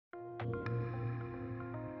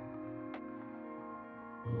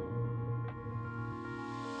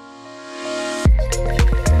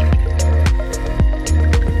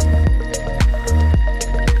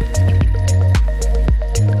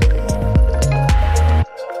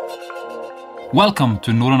Welcome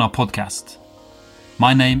to Norröna Podcast.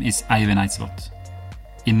 My name is Eivind Eidsvåg.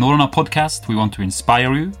 In Norröna Podcast, we want to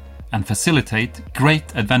inspire you and facilitate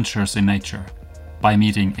great adventures in nature by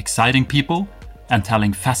meeting exciting people and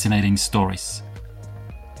telling fascinating stories.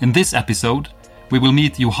 In this episode, we will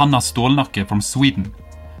meet Johanna Stålnacke from Sweden,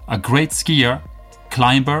 a great skier,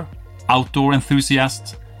 climber, outdoor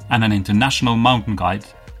enthusiast, and an international mountain guide,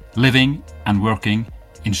 living and working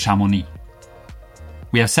in Chamonix.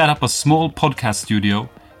 We have set up a small podcast studio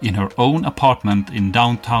in her own apartment in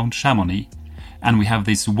downtown Chamonix, and we have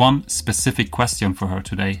this one specific question for her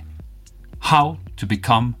today: how to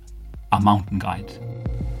become a mountain guide.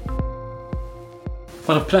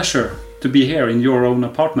 What a pleasure to be here in your own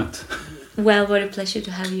apartment. Well, what a pleasure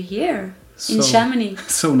to have you here in Chamonix.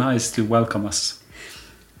 So nice to welcome us.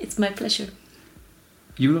 It's my pleasure.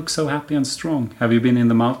 You look so happy and strong. Have you been in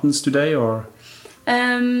the mountains today or?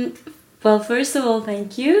 Well, first of all,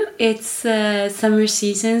 thank you. It's summer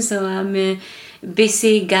season, so I'm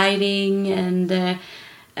busy guiding and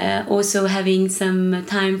also having some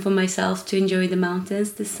time for myself to enjoy the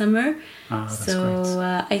mountains this summer. That's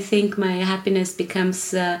so I think my happiness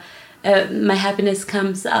comes out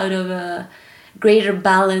of a greater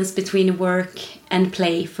balance between work and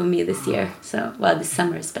play for me this year. So, well, this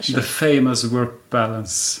summer especially. The famous work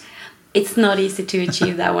balance. It's not easy to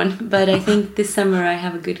achieve that one, but I think this summer I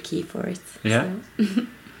have a good key for it. Yeah. So.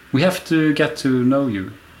 We have to get to know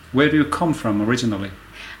you. Where do you come from originally?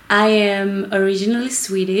 I am originally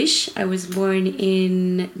Swedish. I was born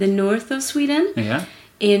in the north of Sweden. Yeah.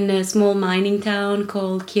 In a small mining town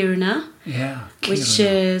called Kiruna. Yeah. Kiruna. Which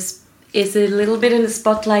is a little bit in the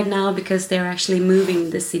spotlight now because they're actually moving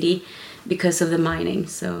the city because of the mining.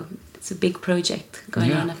 So it's a big project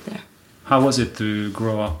going on up there. How was it to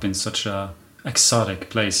grow up in such a exotic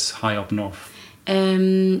place high up north?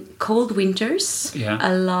 Cold winters, yeah.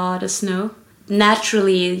 A lot of snow.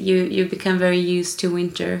 Naturally, you become very used to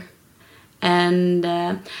winter. And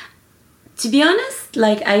to be honest,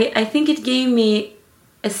 I think it gave me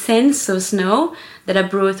a sense of snow that I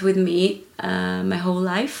brought with me my whole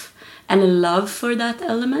life. And a love for that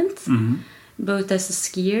element. Mm-hmm. Both as a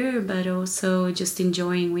skier, but also just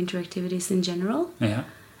enjoying winter activities in general. Yeah.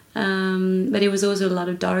 But it was also a lot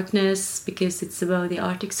of darkness because it's above the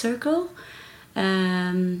Arctic Circle.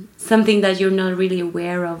 Something that you're not really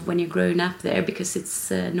aware of when you're growing up there because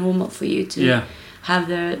it's normal for you to have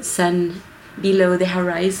the sun below the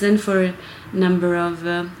horizon for a number of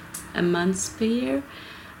months per year.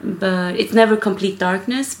 But it's never complete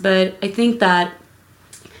darkness. But I think that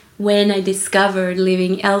when I discovered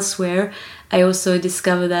living elsewhere, I also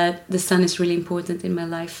discovered that the sun is really important in my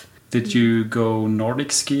life. Did you go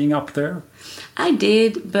Nordic skiing up there? I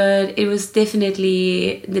did, but it was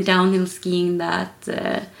definitely the downhill skiing that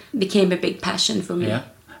became a big passion for me. Yeah.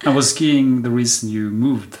 And was skiing the reason you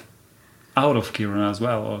moved out of Kiruna as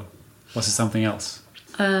well, or was it something else?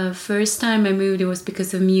 First time I moved, it was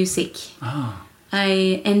because of music. Ah.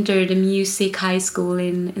 I entered a music high school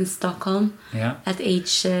in Stockholm at age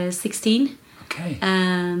 16. Okay.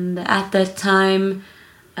 And at that time,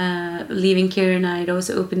 leaving Kiruna, it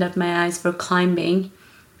also opened up my eyes for climbing.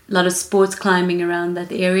 A lot of sports climbing around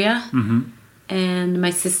that area. Mm-hmm. And my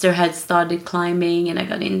sister had started climbing and I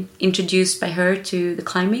got introduced by her to the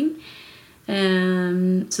climbing.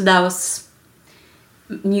 So that was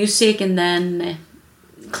music, and then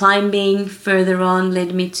climbing further on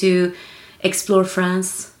led me to explore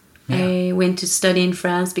France. Yeah. I went to study in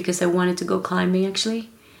France because I wanted to go climbing actually.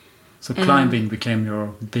 So climbing became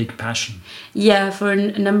your big passion? Yeah, for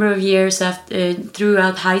a number of years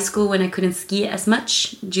throughout high school when I couldn't ski as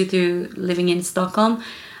much due to living in Stockholm,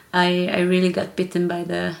 I really got bitten by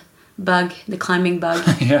the climbing bug.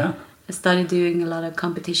 Yeah. I started doing a lot of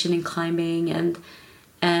competition in climbing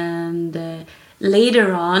and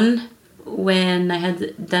later on when I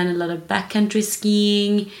had done a lot of backcountry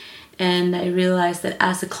skiing and I realized that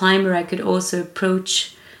as a climber I could also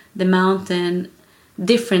approach the mountain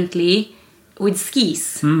differently with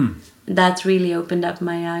skis. That really opened up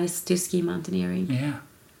my eyes to ski mountaineering. Yeah.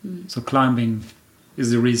 So climbing is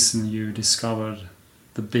the reason you discovered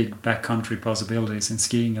the big backcountry possibilities in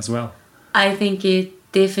skiing as well? I think it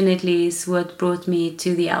definitely is what brought me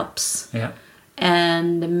to the Alps. Yeah.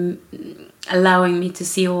 And allowing me to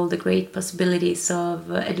see all the great possibilities of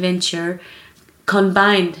adventure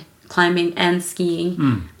combined climbing and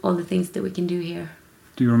skiing, all the things that we can do here.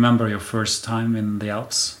 Do you remember your first time in the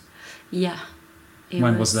Alps? Yeah.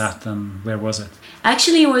 When was that and where was it?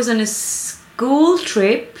 Actually, it was on a school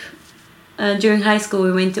trip. During high school,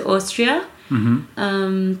 we went to Austria,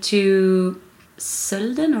 to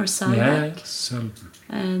Sölden or Salbach. Yeah, Sölden.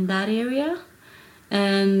 And that area.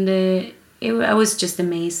 And I was just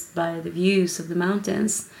amazed by the views of the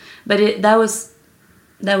mountains. But that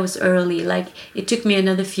was early. Like, it took me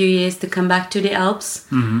another few years to come back to the Alps,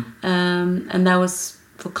 and that was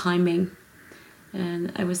for climbing.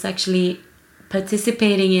 And I was actually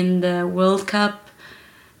participating in the World Cup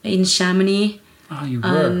in Chamonix. Oh, you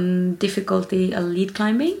were? Difficulty lead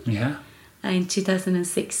climbing. Yeah. In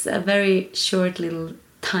 2006, a very short little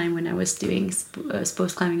time when I was doing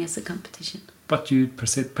sports climbing as a competition. But you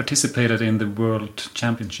participated in the World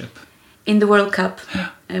Championship. In the World Cup,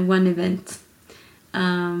 one event.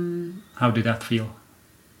 How did that feel?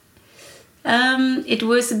 It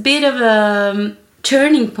was a bit of a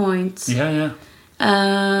turning point. Yeah.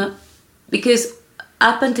 Because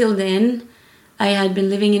up until then, I had been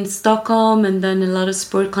living in Stockholm and done a lot of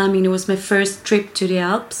sport climbing. It was my first trip to the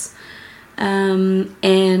Alps.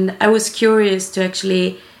 And I was curious to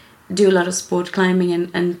actually do a lot of sport climbing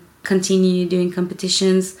and continue doing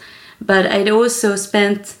competitions. But I'd also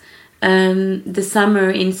spent the summer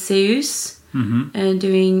in Zeus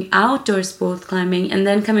doing outdoor sport climbing. And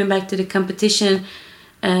then coming back to the competition,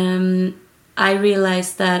 I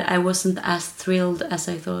realized that I wasn't as thrilled as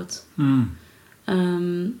I thought.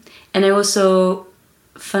 And I also,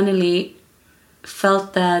 funnily,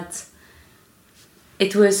 felt that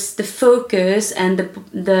it was the focus and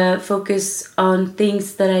the focus on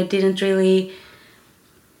things that I didn't really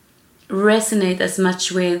resonate as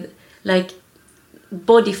much with, like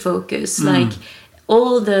body focus. Like,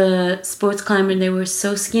 all the sports climbers, they were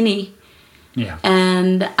so skinny. Yeah.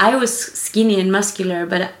 And I was skinny and muscular,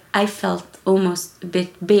 but I felt almost a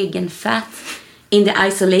bit big and fat in the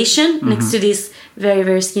isolation next to these very,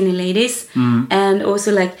 very skinny ladies. And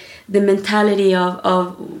also, like, the mentality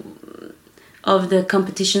of the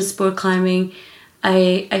competition sport climbing,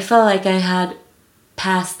 I felt like I had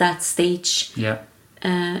passed that stage. Yeah.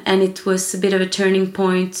 And it was a bit of a turning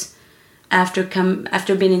point after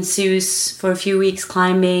being in Zeus for a few weeks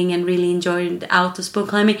climbing and really enjoying the outdoor sport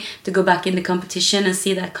climbing, to go back in the competition and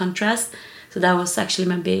see that contrast. So that was actually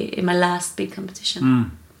my last big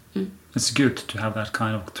competition. It's good to have that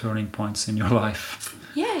kind of turning points in your life.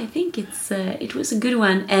 Yeah, I think it was a good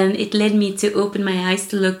one, and it led me to open my eyes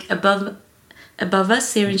to look above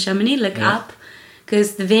us here in Chamonix, look up,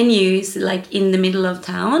 because the venue is like in the middle of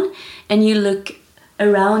town, and you look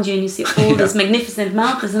around you and you see all these magnificent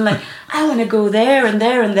mountains, and like, I want to go there and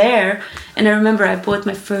there and there. And I remember I bought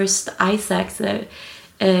my first ice axe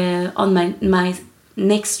on my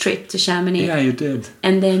next trip to Chamonix. Yeah, you did.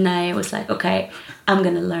 And then I was like, okay, I'm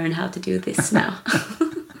gonna learn how to do this now.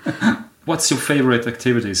 What's your favorite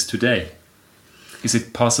activities today? Is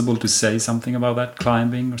it possible to say something about that?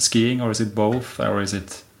 Climbing or skiing, or is it both, or is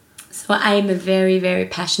it? So I am a very, very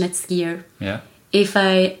passionate skier. Yeah. If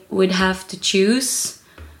I would have to choose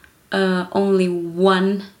only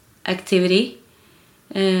one activity,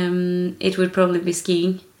 it would probably be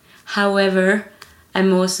skiing. However,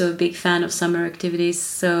 I'm also a big fan of summer activities.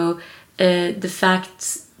 So the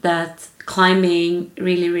fact that climbing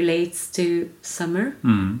really relates to summer. I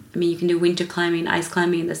mean, you can do winter climbing, ice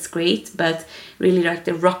climbing, that's great. But really, like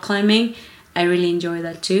the rock climbing, I really enjoy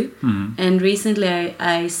that too. And recently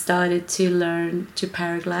I started to learn to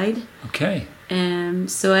paraglide. Okay.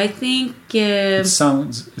 So I think... it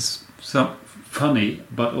sounds so funny,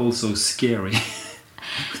 but also scary.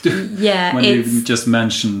 Yeah, when you just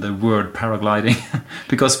mentioned the word paragliding,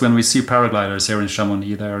 because when we see paragliders here in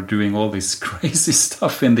Chamonix, they are doing all this crazy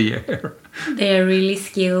stuff in the air. They are really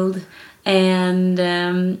skilled, and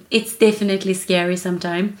it's definitely scary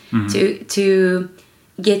sometimes to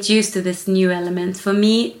get used to this new element. For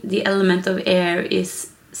me, the element of air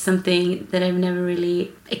is something that I've never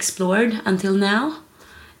really explored until now.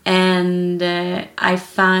 And I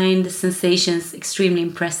find the sensations extremely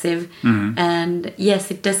impressive. And yes,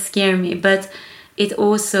 it does scare me, but it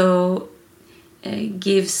also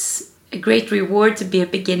gives a great reward to be a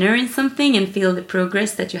beginner in something and feel the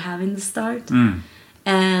progress that you have in the start.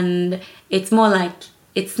 And it's more like,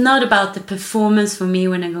 it's not about the performance for me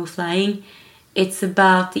when I go flying. It's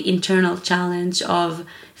about the internal challenge of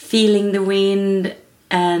feeling the wind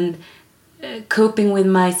and coping with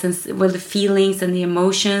the feelings and the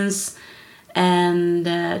emotions,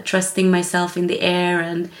 and trusting myself in the air,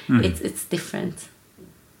 and it's different.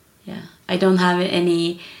 Yeah, I don't have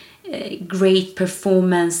any great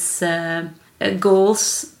performance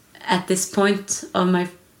goals at this point of my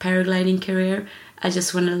paragliding career. I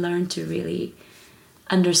just want to learn to really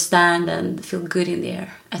understand and feel good in the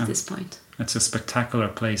air at this point. It's a spectacular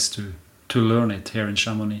place to learn it here in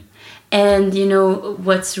Chamonix. And you know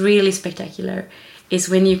what's really spectacular is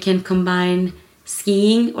when you can combine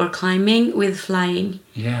skiing or climbing with flying.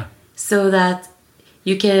 Yeah. So that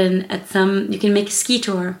you can make a ski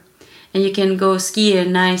tour, and you can go ski a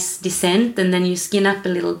nice descent, and then you skin up a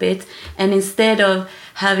little bit, and instead of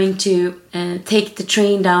having to take the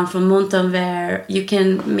train down from Montanvert, you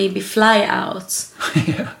can maybe fly out.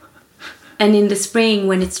 Yeah. And in the spring,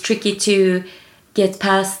 when it's tricky to get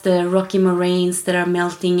past the rocky moraines that are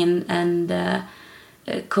melting and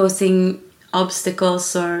causing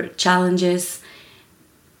obstacles or challenges,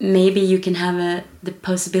 maybe you can have the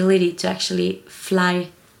possibility to actually fly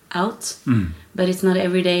out. But it's not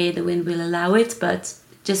every day the wind will allow it, but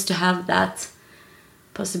just to have that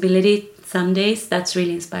possibility some days, that's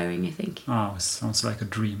really inspiring, I think. Oh, it sounds like a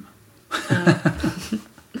dream.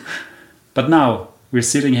 But now we're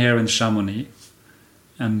sitting here in Chamonix,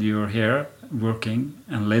 and you're here working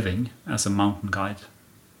and living as a mountain guide.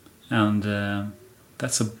 And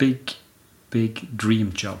that's a big, big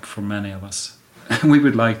dream job for many of us. We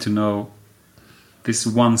would like to know this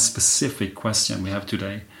one specific question we have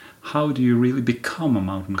today. How do you really become a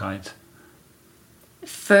mountain guide?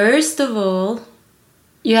 First of all,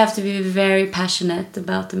 you have to be very passionate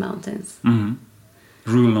about the mountains.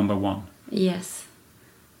 Rule number 1. Yes.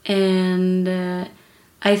 And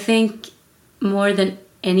I think more than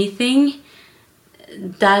anything,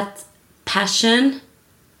 that passion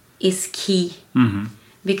is key.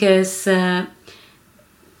 Because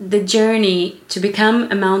the journey to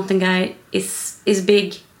become a mountain guide is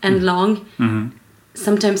big and long,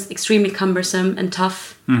 sometimes extremely cumbersome and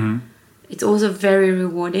tough. It's also very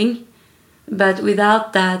rewarding, but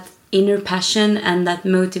without that inner passion and that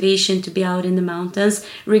motivation to be out in the mountains,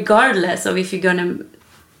 regardless of if you're gonna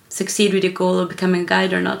succeed with your goal of becoming a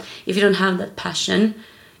guide or not, if you don't have that passion,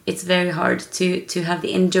 it's very hard to have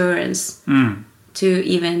the endurance to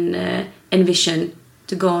even envision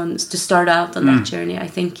to go on, to start out on that journey, I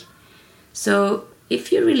think. So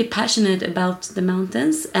if you're really passionate about the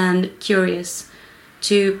mountains and curious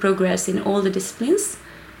to progress in all the disciplines,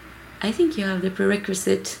 I think you have the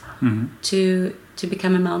prerequisite to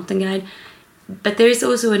become a mountain guide. But there is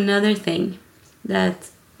also another thing that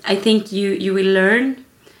I think you will learn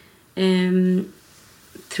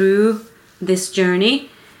through this journey,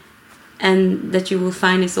 and that you will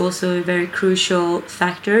find is also a very crucial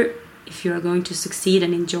factor if you are going to succeed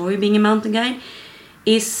and enjoy being a mountain guide,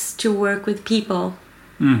 is to work with people.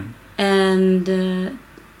 And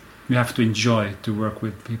you have to enjoy to work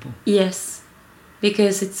with people. Yes,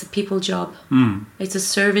 because it's a people job. It's a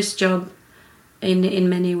service job in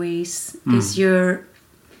many ways, because you're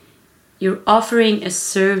offering a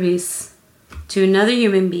service to another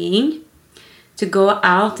human being to go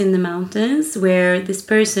out in the mountains, where this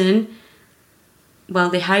person, well,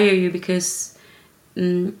 they hire you because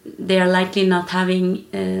they are likely not having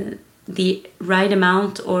the right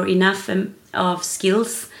amount or enough of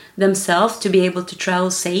skills themselves to be able to travel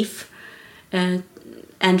safe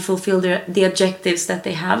and fulfill the objectives that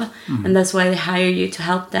they have. And that's why they hire you, to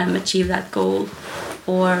help them achieve that goal,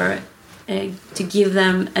 or to give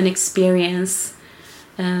them an experience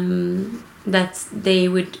that they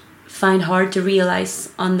would find hard to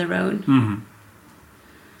realize on their own.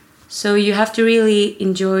 So you have to really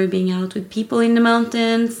enjoy being out with people in the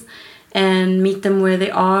mountains and meet them where they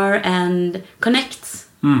are and connect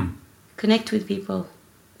with people.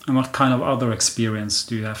 And what kind of other experience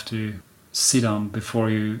do you have to sit on before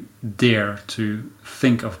you dare to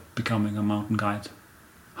think of becoming a mountain guide?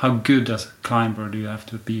 How good as a climber do you have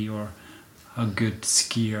to be, or how good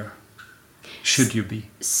skier should you be?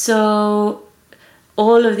 So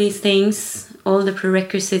all of these things, all the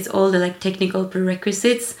prerequisites, all the technical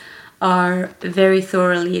prerequisites are very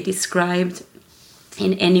thoroughly described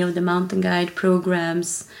in any of the mountain guide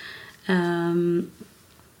programs.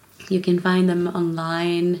 You can find them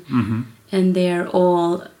online, and they're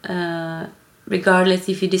all, regardless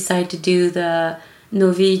if you decide to do the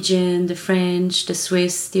Norwegian, the French, the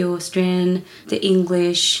Swiss, the Austrian, the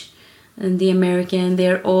English, and the American,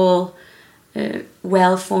 they're all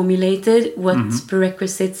well formulated, what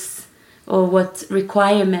prerequisites or what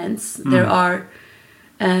requirements there are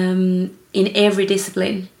in every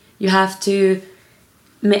discipline. You have to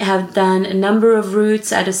have done a number of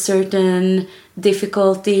routes at a certain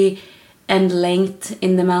difficulty and length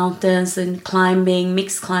in the mountains, and climbing,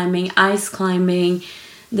 mixed climbing, ice climbing.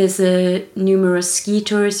 There's numerous ski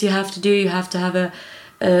tours you have to do. You have to have a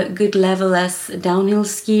good level as a downhill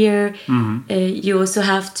skier. You also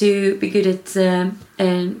have to be good at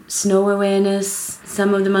snow awareness.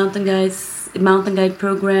 Some of the mountain guide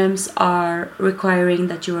programs are requiring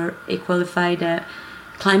that you are a qualified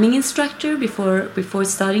climbing instructor before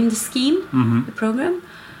starting the scheme, the program.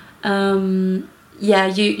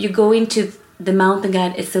 You go into the mountain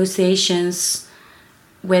guide associations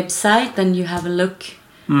website, then you have a look.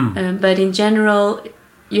 But in general,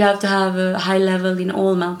 you have to have a high level in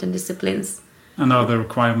all mountain disciplines. And are the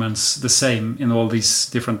requirements the same in all these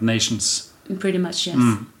different nations? Pretty much,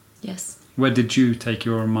 yes. Yes. Where did you take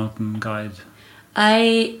your mountain guide?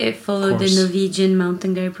 I followed the Norwegian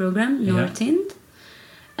mountain guide program, Nortind.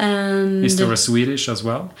 And is there a Swedish as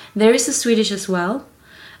well? There is a Swedish as well.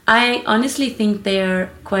 I honestly think they are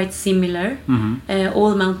quite similar.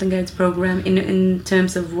 All mountain guides program in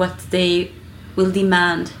terms of what they will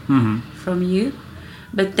demand from you.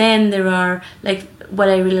 But then there are, like, what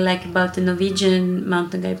I really like about the Norwegian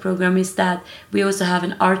mountain guide program is that we also have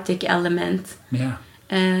an Arctic element. Yeah.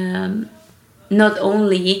 Not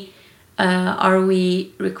only are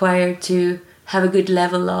we required to have a good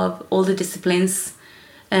level of all the disciplines,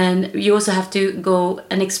 and you also have to go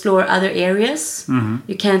and explore other areas.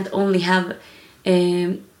 You can't only have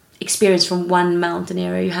experience from one mountain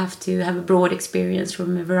area. You have to have a broad experience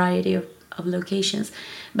from a variety of locations.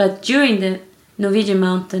 But during the Norwegian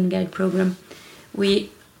mountain guide program, we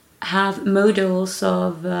have modules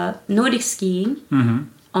of Nordic skiing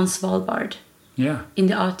on Svalbard in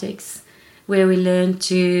the Arctics, where we learn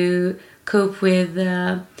to cope with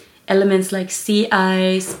elements like sea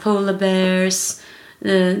ice, polar bears,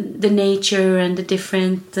 the nature and the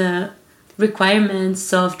different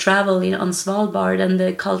requirements of travel on Svalbard and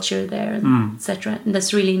the culture there, etc. And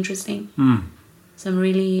that's really interesting. So I'm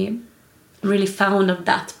really fond of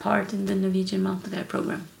that part in the Norwegian mountain guide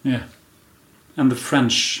program. Yeah. And the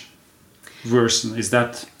French version, is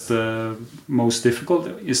that the most difficult?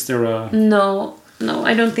 Is there a... No,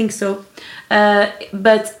 I don't think so.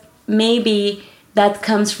 But maybe that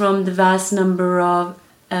comes from the vast number of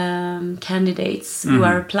candidates who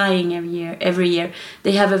are applying every year.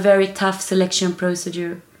 They have a very tough selection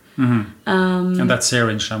procedure. And that's here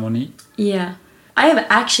in Chamonix? Yeah. I have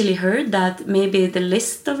actually heard that maybe the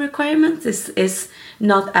list of requirements is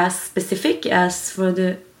not as specific as for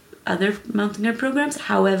the other mountain guide programs.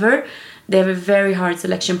 However, they have a very hard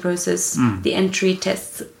selection process. The entry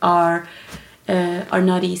tests are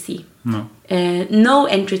not easy. No. No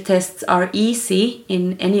entry tests are easy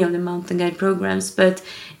in any of the mountain guide programs, but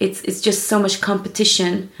it's just so much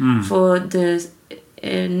competition for the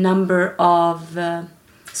number of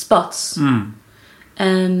spots.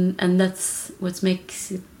 And that's what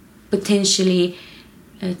makes it potentially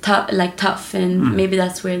tough, and maybe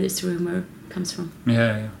that's where this rumor comes from.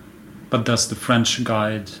 Yeah. But does the French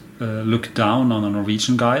guide look down on a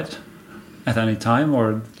Norwegian guide at any time,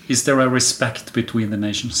 or is there a respect between the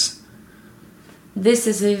nations? This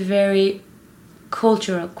is a very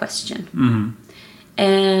cultural question.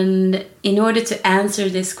 And in order to answer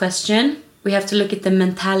this question, we have to look at the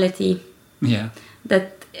mentality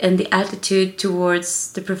and the attitude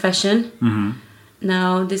towards the profession.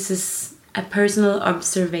 Now, this is a personal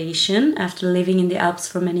observation after living in the Alps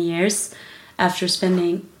for many years, after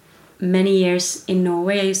spending many years in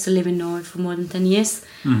Norway. I used to live in Norway for more than 10 years.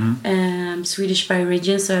 Swedish by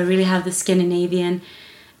origin, so I really have the Scandinavian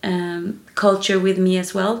culture with me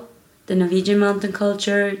as well. The Norwegian mountain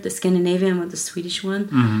culture, the Scandinavian or the Swedish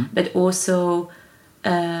one, but also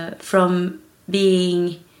from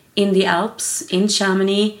being in the Alps, in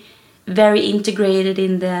Chamonix, very integrated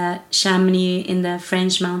in the Chamonix, in the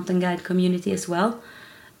French mountain guide community as well.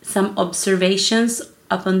 Some observations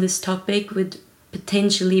upon this topic would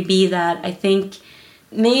potentially be that I think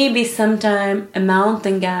maybe sometime a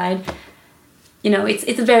mountain guide,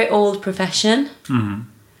 it's a very old profession.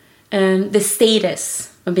 The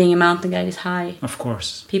status of being a mountain guide is high. Of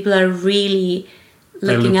course. People are really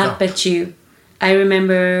looking up at you. I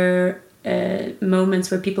remember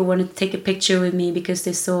moments where people wanted to take a picture with me because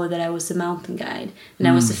they saw that I was a mountain guide. And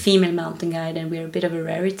I was a female mountain guide, and we're a bit of a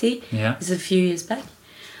rarity. Yeah. It's a few years back.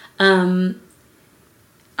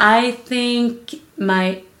 I think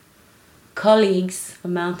my colleagues of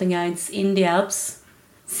mountain guides in the Alps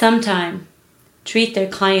sometimes treat their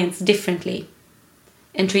clients differently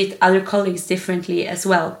and treat other colleagues differently as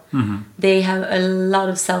well. They have a lot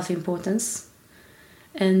of self-importance.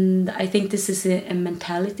 And I think this is a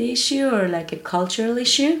mentality issue or like a cultural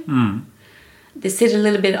issue. They sit a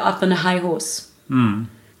little bit up on a high horse.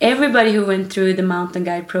 Everybody who went through the mountain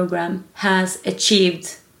guide program has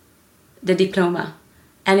achieved the diploma.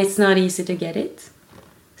 And it's not easy to get it.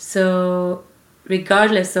 So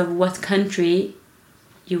regardless of what country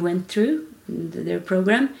you went through their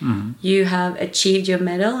program, you have achieved your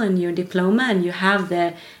medal and your diploma, and you have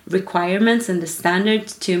the requirements and the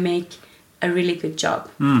standards to make a really good job.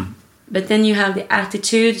 But then you have the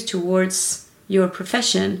attitude towards your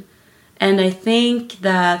profession. And I think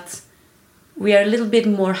that we are a little bit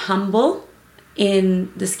more humble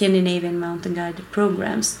in the Scandinavian mountain guide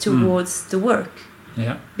programs towards the work.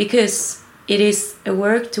 Yeah. Because it is a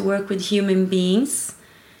work to work with human beings.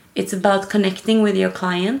 It's about connecting with your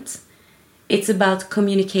client. It's about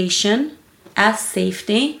communication as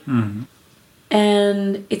safety. Mm.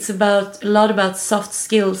 And it's a lot about soft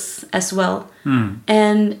skills as well.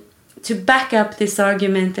 And to back up this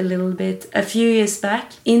argument a little bit, a few years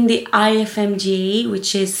back, in the IFMGA,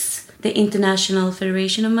 which is the International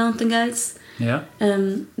Federation of Mountain Guides,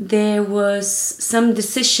 there was some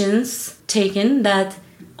decisions taken that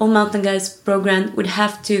all mountain guides program would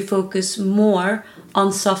have to focus more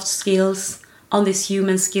on soft skills, on this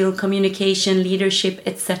human skill, communication, leadership,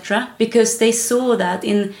 etc. Because they saw that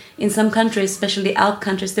in some countries, especially Alp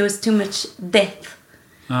countries, there was too much death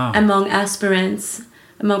among aspirants,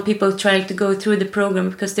 among people trying to go through the program,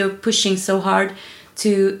 because they were pushing so hard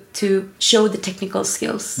to show the technical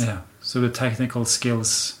skills. Yeah, so the technical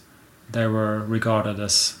skills, they were regarded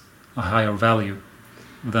as a higher value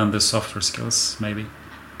than the softer skills, maybe.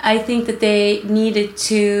 I think that they needed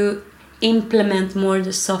to implement more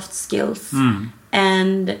the soft skills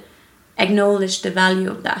and acknowledge the value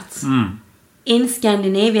of that. In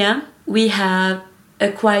Scandinavia, we have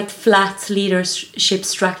a quite flat leadership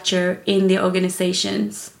structure in the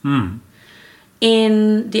organizations.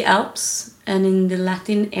 In the Alps and in the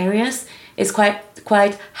Latin areas, it's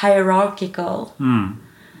quite hierarchical.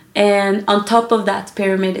 And on top of that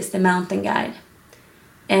pyramid is the mountain guide.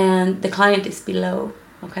 And the client is below,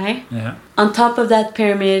 okay? Yeah. On top of that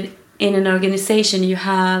pyramid, in an organization, you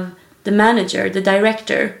have the manager, the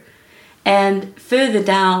director. And further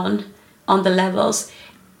down on the levels,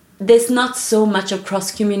 there's not so much of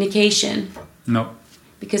cross-communication. No.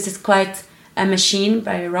 Because it's quite a machine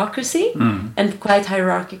bureaucracy and quite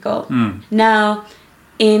hierarchical. Now,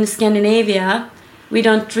 in Scandinavia, we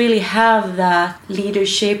don't really have that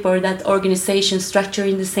leadership or that organization structure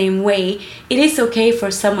in the same way. It is okay for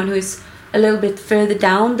someone who is a little bit further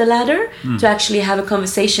down the ladder to actually have a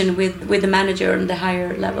conversation with the manager on the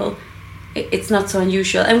higher level. It's not so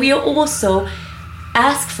unusual. And we also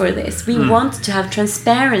ask for this. We want to have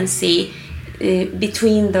transparency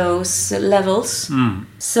between those levels.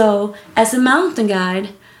 So as a mountain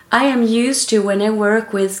guide, I am used to, when I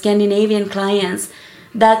work with Scandinavian clients,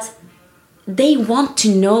 that they want to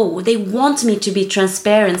know, they want me to be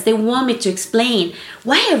transparent, they want me to explain,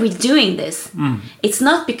 why are we doing this? It's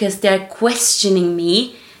not because they're questioning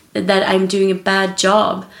me that I'm doing a bad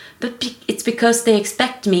job, but it's because they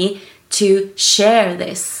expect me to share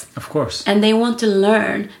this. Of course. And they want to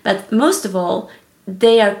learn. But most of all,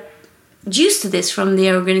 they are used to this from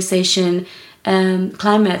the organization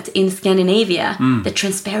climate in Scandinavia, the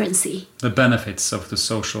transparency. The benefits of the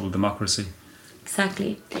social democracy.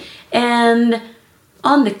 Exactly. And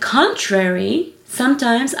on the contrary,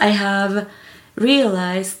 sometimes I have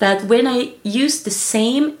realized that when I use the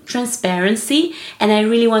same transparency and I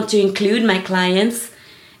really want to include my clients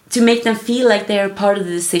to make them feel like they're part of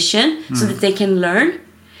the decision so that they can learn,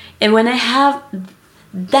 and when I have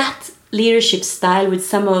that leadership style with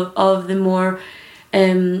some of the more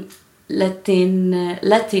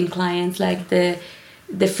Latin clients, like the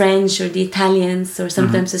French or the Italians or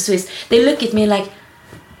sometimes the Swiss, they look at me like,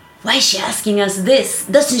 why is she asking us this?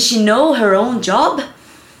 Doesn't she know her own job?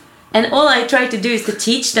 And all I try to do is to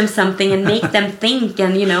teach them something and make them think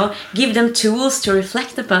and, give them tools to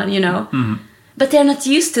reflect upon, But they're not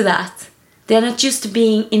used to that. They're not used to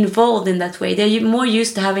being involved in that way. They're more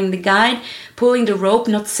used to having the guide, pulling the rope,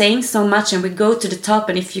 not saying so much, and we go to the top,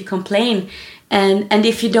 and if you complain and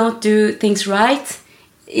if you don't do things right,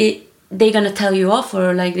 they're going to tell you off,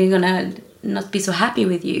 or like they're going to not be so happy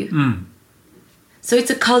with you. So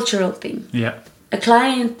it's a cultural thing. Yeah. A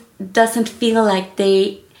client doesn't feel like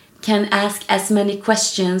they can ask as many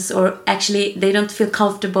questions, or actually they don't feel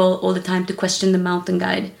comfortable all the time to question the mountain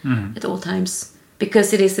guide at all times,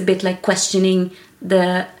 because it is a bit like questioning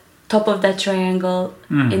the top of that triangle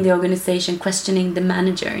in the organization, questioning the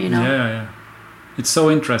manager, Yeah. It's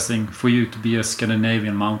so interesting for you to be a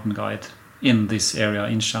Scandinavian mountain guide in this area,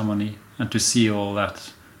 in Chamonix, and to see all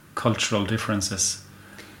that cultural differences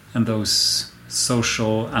and those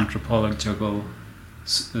social anthropological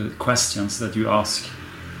questions that you ask.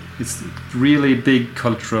 It's really big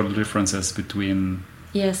cultural differences between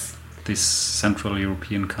these Central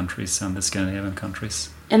European countries and the Scandinavian countries.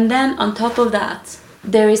 And then on top of that,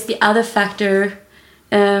 there is the other factor.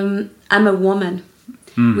 I'm a woman.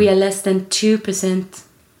 We are less than 2%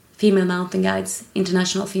 female mountain guides,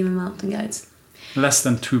 international female mountain guides. Less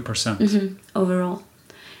than 2%? Overall.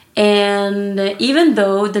 And even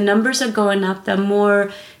though the numbers are going up, there are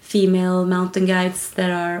more female mountain guides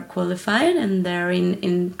that are qualified and they're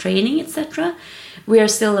in training, etc., we are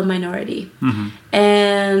still a minority.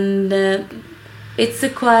 And it's a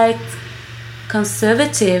quite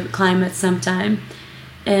conservative climate sometimes.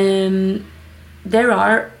 There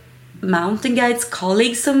are mountain guides,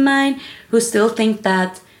 colleagues of mine, who still think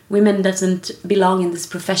that women doesn't belong in this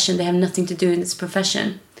profession. They have nothing to do in this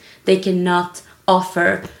profession. They cannot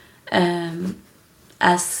offer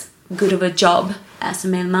as good of a job as a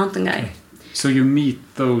male mountain guide. Okay. So you meet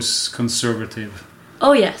those conservative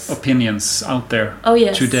opinions out there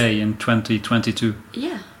today in 2022.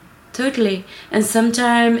 Yeah, totally. And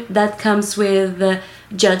sometimes that comes with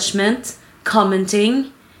judgment,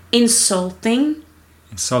 commenting, insulting.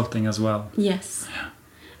 Insulting as well. Yes.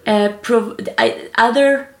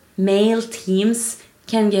 Other male teams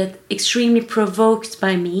can get extremely provoked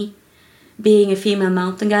by me being a female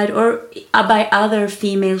mountain guide, or by other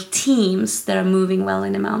female teams that are moving well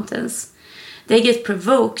in the mountains. They get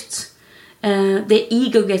provoked. Their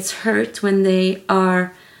ego gets hurt when they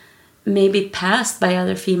are maybe passed by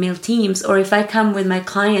other female teams. Or if I come with my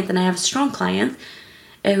client, and I have a strong client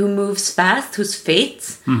who moves fast, who's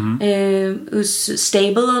fit, who's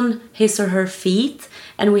stable on his or her feet,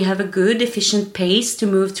 and we have a good, efficient pace to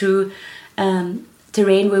move through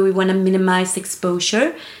terrain where we want to minimize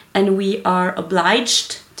exposure, and we are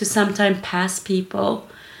obliged to sometimes pass people.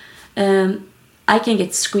 I can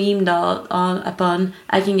get screamed upon.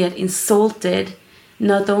 I can get insulted,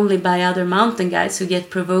 not only by other mountain guides who get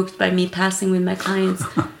provoked by me passing with my clients,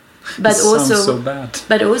 but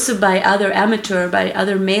also by other by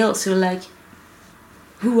other males who are like,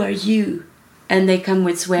 "Who are you?" And they come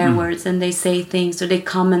with swear words, and they say things, or they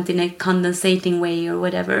comment in a condensating way or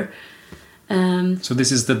whatever. So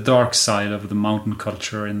this is the dark side of the mountain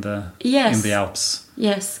culture in the Alps.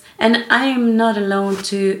 Yes, and I am not alone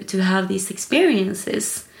to have these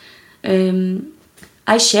experiences.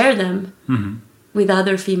 I share them with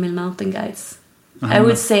other female mountain guides. I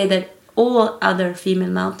would say that all other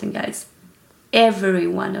female mountain guides, every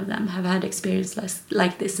one of them have had experiences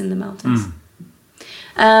like this in the mountains.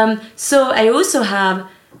 So I also have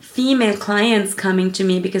female clients coming to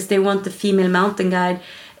me because they want the female mountain guide,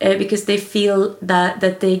 because they feel that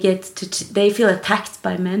they feel attacked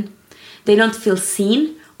by men. They don't feel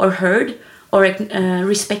seen or heard or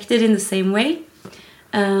respected in the same way,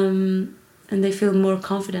 and they feel more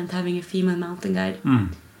confident having a female mountain guide.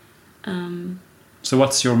 So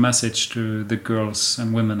what's your message to the girls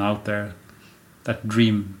and women out there that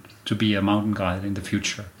dream to be a mountain guide in the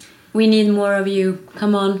future? We need more of you.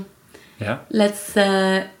 Come on. Yeah. Let's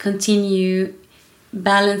continue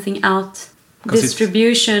balancing out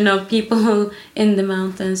distribution of people in the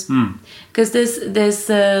mountains. Because there's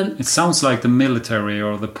it sounds like the military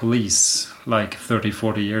or the police like 30,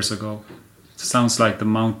 40 years ago. It sounds like the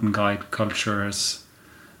mountain guide culture is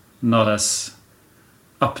not as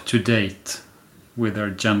up to date with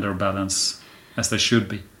their gender balance as they should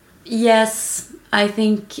be. Yes, I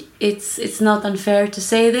think it's not unfair to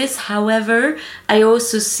say this. However, I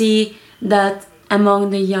also see that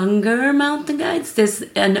among the younger mountain guides, there's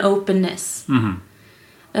an openness.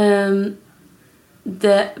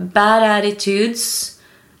 The bad attitudes,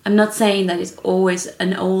 I'm not saying that it's always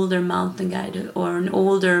an older mountain guide or an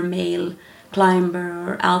older male climber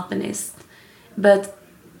or alpinist, but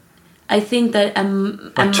I think that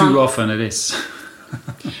too often it is.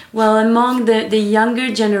 Well, among the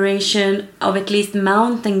younger generation of at least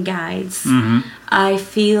mountain guides, I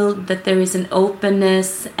feel that there is an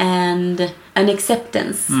openness and an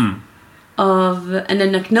acceptance of and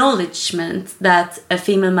an acknowledgement that a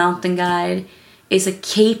female mountain guide is a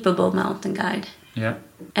capable mountain guide. Yeah.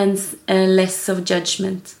 And less of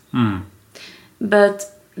judgment. But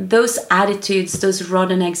those attitudes, those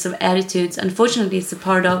rotten eggs of attitudes, unfortunately, it's a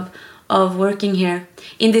part of working here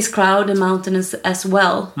in this crowded mountains as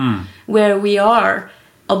well, where we are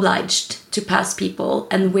obliged to pass people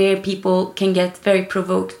and where people can get very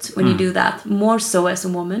provoked when you do that, more so as a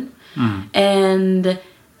woman. And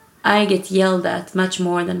I get yelled at much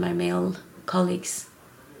more than my male colleagues.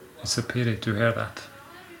 It's a pity to hear that.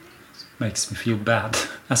 It makes me feel bad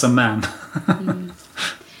as a man.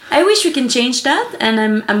 I wish we can change that,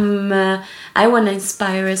 and I want to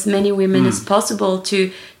inspire as many women as possible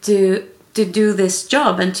to do this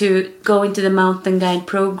job and to go into the mountain guide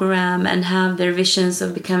program and have their visions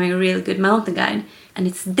of becoming a real good mountain guide. And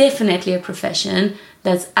it's definitely a profession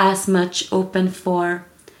that's as much open for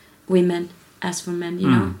women as for men, you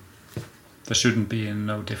know. There shouldn't be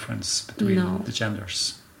no difference between the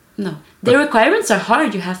genders. No. The requirements are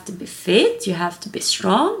hard. You have to be fit, you have to be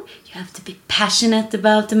strong, you have to be passionate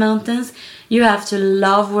about the mountains, you have to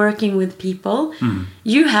love working with people,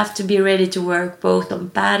 you have to be ready to work both on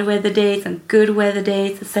bad weather days and good weather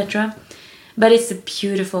days, etc. But it's a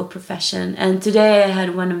beautiful profession. And today I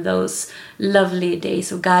had one of those lovely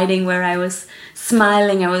days of guiding where I was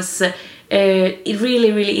smiling, I was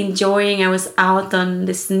really, really enjoying. I was out on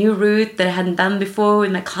this new route that I hadn't done before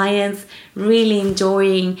with my clients, really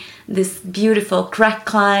enjoying this beautiful crack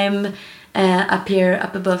climb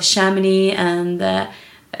up above Chamonix. And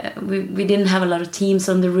we didn't have a lot of teams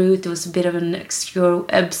on the route. It was a bit of an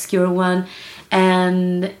obscure one.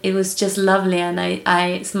 And it was just lovely. And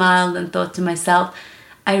I smiled and thought to myself,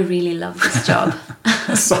 I really love this job.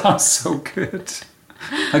 Sounds so good.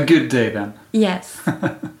 A good day then. Yes.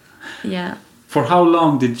 Yeah. For how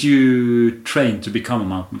long did you train to become a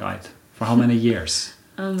mountain guide? For how many years?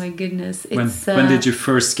 Oh my goodness. When did you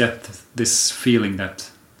first get this feeling that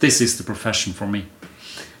this is the profession for me?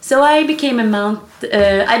 So I became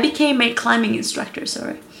a climbing instructor,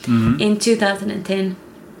 in 2010.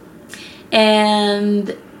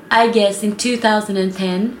 And I guess in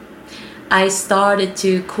 2010 I started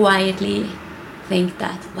to quietly think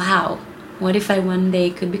that, wow, what if I one day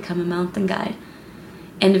could become a mountain guide?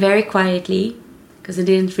 And very quietly, because I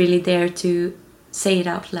didn't really dare to say it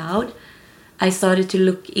out loud, I started to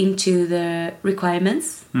look into the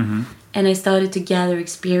requirements, and I started to gather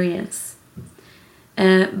experience.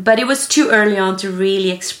 But it was too early on to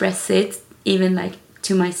really express it, even like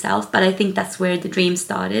to myself. But I think that's where the dream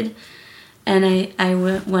started. And I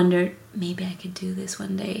wondered, maybe I could do this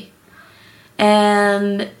one day.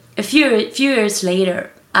 And a few years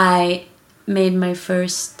later, I made my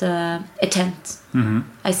first attempt.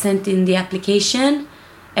 I sent in the application,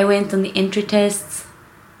 I went on the entry tests,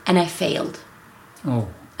 and I failed. Oh.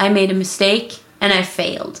 I made a mistake and I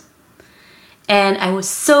failed. And I was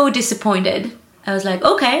so disappointed. I was like,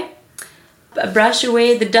 okay, brush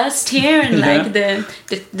away the dust here and like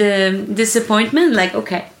the disappointment, like,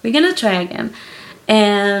 okay, we're gonna try again.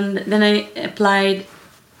 And then I applied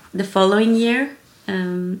the following year,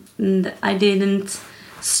 and I didn't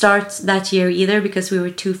start that year either because we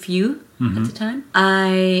were too few at the time.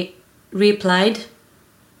 I reapplied,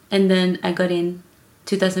 and then I got in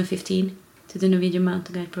 2015 to the Norwegian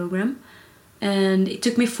Mountain Guide program, and it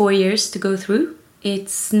took me 4 years to go through.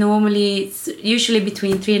 It's usually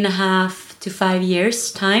between 3.5 to 5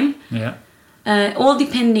 years time. Yeah. All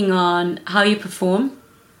depending on how you perform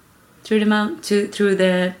through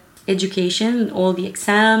the education, all the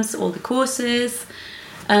exams, all the courses,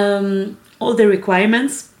 all the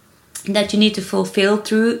requirements that you need to fulfill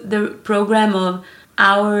through the program of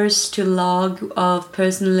hours to log of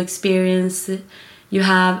personal experience. You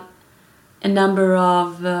have a number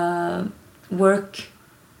of work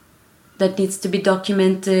that needs to be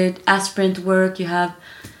documented, aspirant work. You have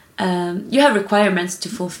requirements to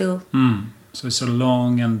fulfill. So it's a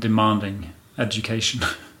long and demanding education.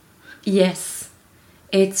 Yes,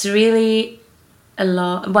 it's really a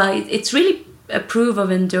lot. Well, it's really a proof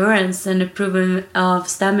of endurance and a proof of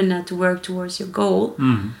stamina to work towards your goal.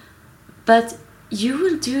 But you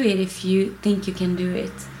will do it if you think you can do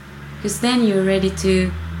it, because then you're ready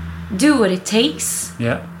to do what it takes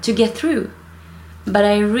to get through. But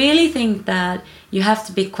I really think that you have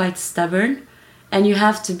to be quite stubborn, and you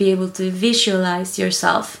have to be able to visualize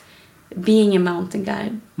yourself being a mountain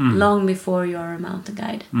guide long before you're a mountain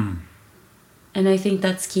guide. And I think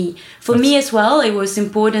that's key. For me as well, it was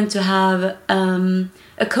important to have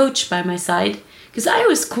a coach by my side, because I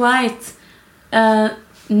was quite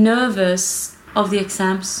nervous of the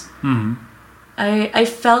exams. I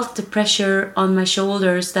felt the pressure on my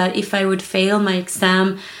shoulders that if I would fail my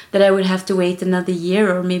exam, that I would have to wait another year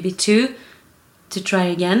or maybe 2 to try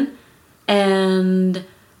again. And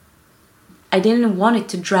I didn't want it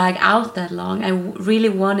to drag out that long. I really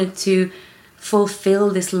wanted to fulfill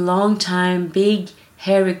this long time, big,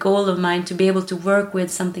 hairy goal of mine, to be able to work with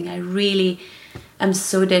something I really am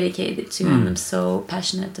so dedicated to and I'm so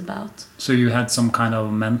passionate about. So you had some kind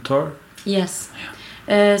of mentor? Yes,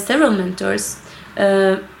 several mentors.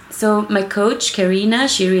 So my coach, Karina,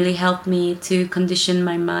 she really helped me to condition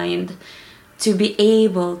my mind to be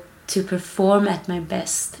able to perform at my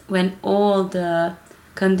best when all the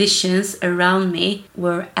conditions around me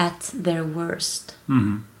were at their worst.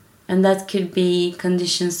 And that could be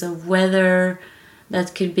conditions of weather,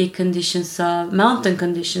 that could be conditions of mountain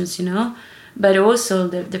conditions, but also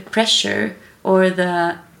the pressure or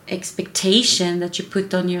the expectation that you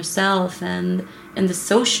put on yourself and the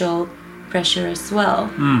social pressure as well.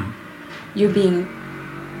 You're being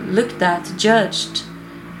looked at, judged,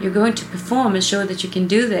 You're going to perform and show that you can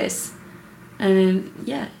do this. And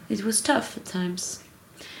yeah, it was tough at times.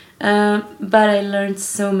 But I learned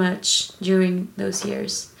so much during those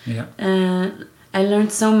years. Yeah. I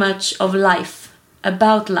learned so much of life,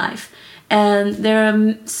 about life. And there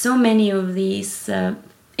are so many of these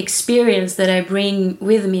experiences that I bring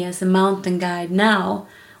with me as a mountain guide now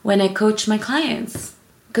when I coach my clients.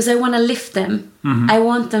 Because I want to lift them. I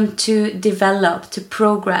want them to develop, to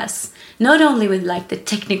progress. Not only with like the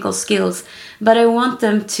technical skills, but I want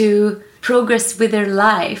them to progress with their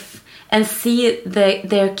life and see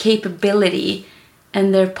their capability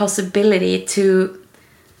and their possibility to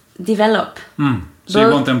develop. So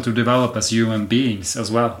you want them to develop as human beings as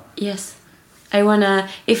well? Yes. I want to,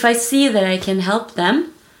 if I see that I can help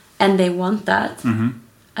them and they want that,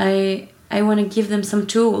 I want to give them some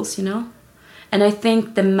tools, you know? And I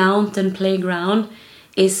think the mountain playground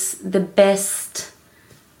is the best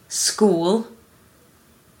school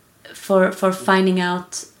for finding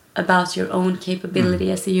out about your own capability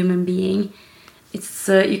as a human being. It's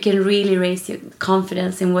you can really raise your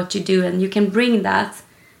confidence in what you do, and you can bring that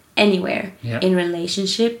anywhere. In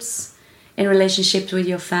relationships with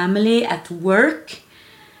your family, at work,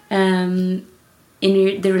 in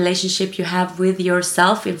the relationship you have with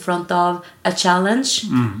yourself in front of a challenge,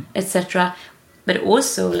 etc. But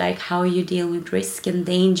also like how you deal with risk and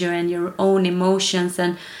danger and your own emotions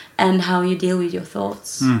and how you deal with your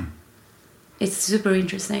thoughts. It's super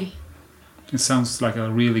interesting. It sounds like a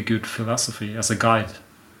really good philosophy as a guide,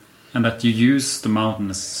 and that you use the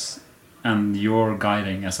mountains and your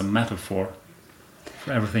guiding as a metaphor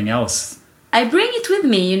for everything else. I bring it with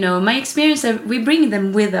me, you know, my experience, we bring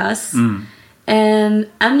them with us, and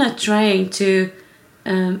I'm not trying to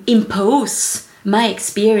impose my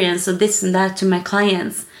experience or this and that to my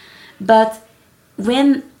clients. But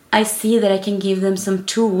when I see that I can give them some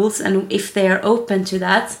tools, and if they are open to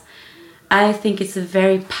that, I think it's a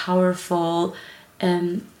very powerful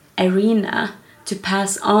arena to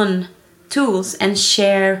pass on tools and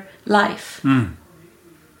share life.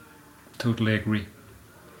 Totally agree.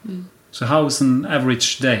 So how is an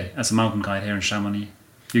average day as a mountain guide here in Chamonix?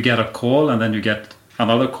 You get a call and then you get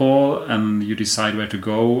another call and you decide where to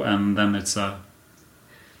go, and then it's a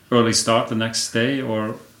early start the next day,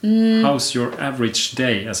 or how's your average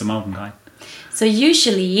day as a mountain guide? So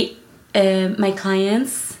usually my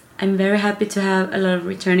clients, I'm very happy to have a lot of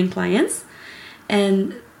returning clients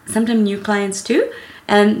and sometimes new clients too,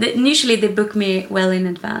 and usually they book me well in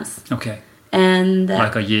advance. Okay. And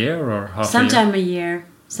like a year or half sometime a year,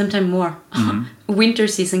 sometime more. Winter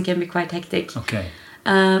season can be quite hectic. Okay.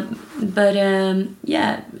 But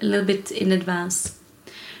yeah, a little bit in advance.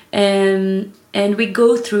 And we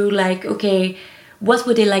go through like, okay, what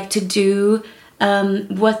would they like to do?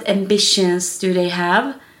 What ambitions do they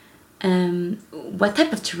have? What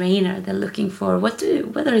type of terrain are they looking for? What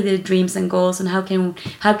are their dreams and goals, and how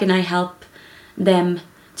can I help them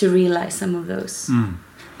to realize some of those?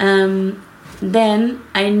 Then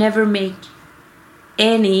I never make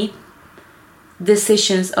any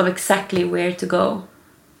decisions of exactly where to go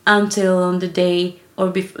until on the day or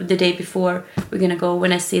the day before we're gonna go,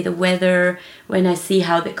 when I see the weather, when I see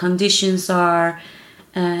how the conditions are,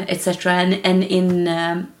 etc. And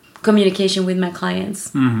in communication with my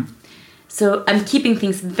clients. So I'm keeping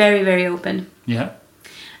things very, very open. Yeah.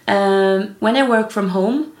 When I work from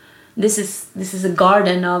home, this is a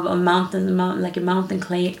garden of a mountain, like a mountain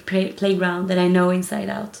playground that I know inside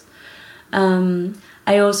out.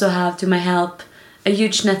 I also have to my help a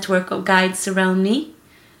huge network of guides around me,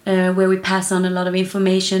 where we pass on a lot of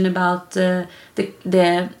information about the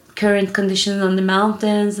current conditions on the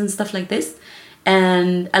mountains and stuff like this,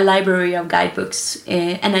 and a library of guidebooks.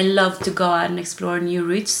 And I love to go out and explore new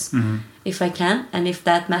routes if I can, and if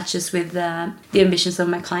that matches with the ambitions of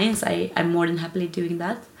my clients, I'm more than happily doing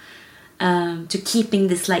that. To keeping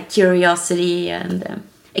this like curiosity and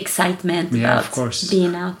excitement about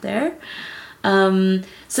being out there.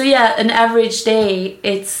 So yeah, an average day,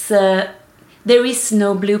 it's there is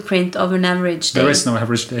no blueprint of an average day. There is no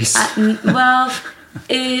average days. Well,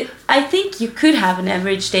 I think you could have an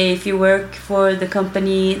average day if you work for the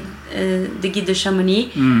company, the Guide de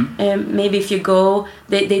Chamonix. Maybe if you go,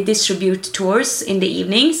 they distribute tours in the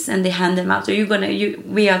evenings and they hand them out. So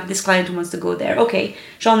we have this client who wants to go there. Okay,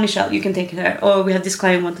 Jean-Michel, you can take it there. Or we have this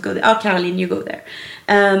client who wants to go there. Oh, Caroline, you go there.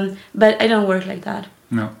 But I don't work like that.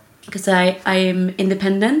 No. Because I am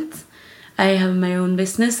independent. I have my own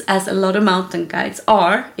business, as a lot of mountain guides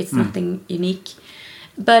are. It's nothing unique.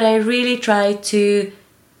 But I really try to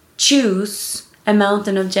choose a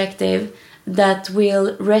mountain objective that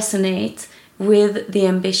will resonate with the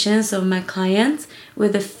ambitions of my clients,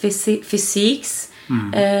 with the physiques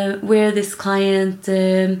where this client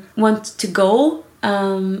wants to go,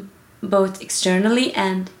 both externally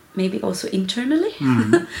and maybe also internally.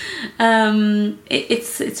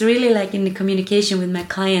 It's really like in the communication with my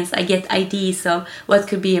clients, I get ideas of what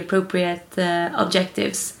could be appropriate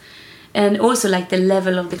objectives, and also like the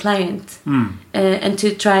level of the client, and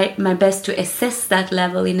to try my best to assess that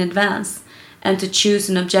level in advance, and to choose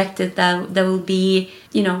an objective that will be,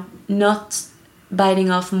 you know, not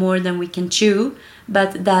biting off more than we can chew,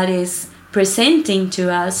 but that is presenting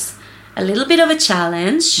to us a little bit of a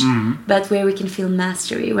challenge, but where we can feel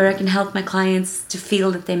mastery, where I can help my clients to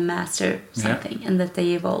feel that they master something and that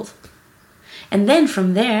they evolve. And then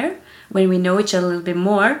from there, when we know each other a little bit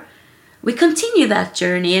more, we continue that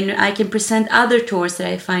journey, and I can present other tours that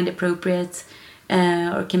I find appropriate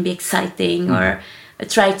or can be exciting, or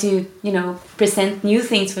try to, you know, present new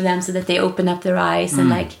things for them so that they open up their eyes and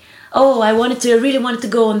like, oh, I really wanted to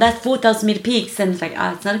go on that 4,000 meter peaks, and it's like,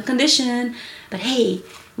 it's not a condition, but hey,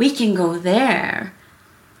 we can go there.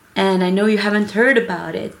 And I know you haven't heard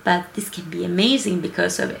about it, but this can be amazing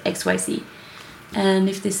because of XYZ. And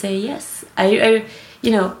if they say yes, I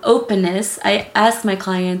you know, openness, I ask my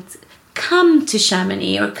client, come to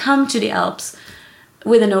Chamonix or come to the Alps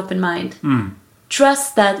with an open mind.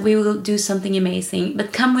 Trust that we will do something amazing,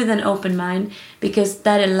 but come with an open mind, because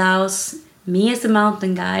that allows me as a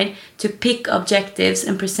mountain guide to pick objectives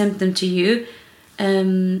and present them to you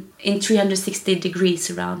in 360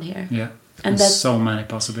 degrees around here. Yeah, and that's so many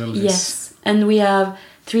possibilities. Yes, and we have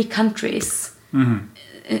 3 countries.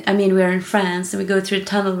 I mean, we're in France, and we go through a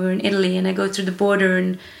tunnel, we're in Italy, and I go through the border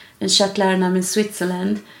in Châtelaire, and I'm in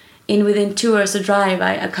Switzerland. Within 2 hours of drive,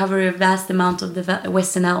 I cover a vast amount of the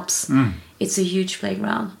Western Alps. It's a huge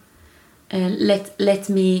playground. Let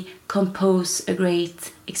me compose a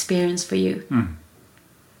great experience for you.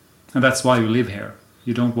 And that's why you live here.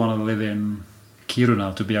 You don't want to live in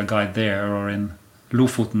Kiruna to be a guide there, or in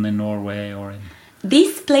Lofoten in Norway, or in...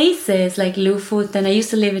 These places like Lofoten, I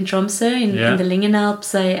used to live in Tromsø in the Lyngen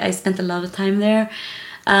Alps. I spent a lot of time there.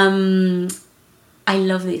 I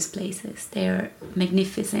love these places. They're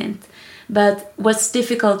magnificent. But what's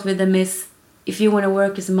difficult with them is, if you want to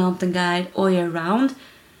work as a mountain guide all year round,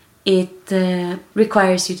 it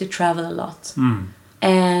requires you to travel a lot.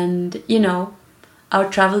 And, you know, our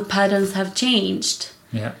travel patterns have changed.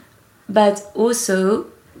 Yeah. But also,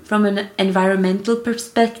 from an environmental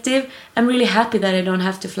perspective, I'm really happy that I don't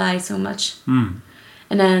have to fly so much. And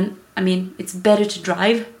then, I mean, it's better to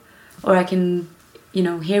drive, or I can, you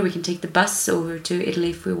know, here we can take the bus over to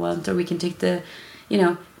Italy if we want, or we can take the, you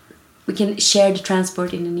know, we can share the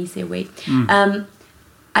transport in an easier way.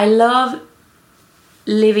 I love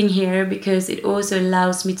living here because it also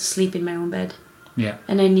allows me to sleep in my own bed. Yeah.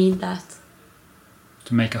 And I need that.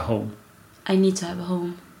 To make a home. I need to have a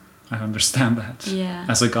home. I understand that. Yeah.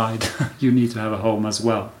 As a guide, you need to have a home as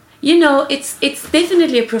well. You know, it's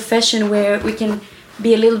definitely a profession where we can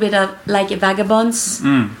be a little bit of like vagabonds,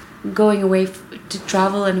 going away to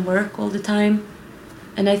travel and work all the time.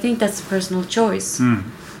 And I think that's a personal choice.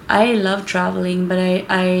 I love traveling, but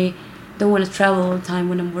I don't want to travel all the time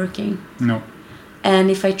when I'm working. No.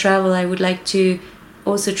 And if I travel, I would like to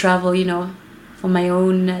also travel, you know, for my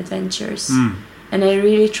own adventures. And I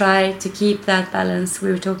really try to keep that balance.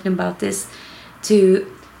 We were talking about this, to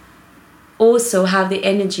also have the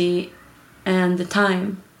energy and the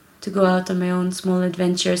time to go out on my own small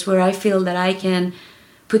adventures where I feel that I can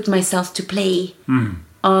put myself to play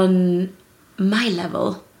on my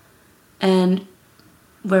level, and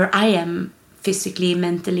where I am physically,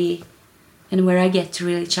 mentally, and where I get to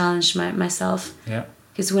really challenge myself. Yeah.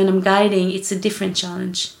 Because when I'm guiding, it's a different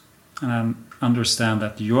challenge. And I understand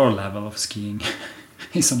that your level of skiing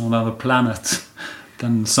is on another planet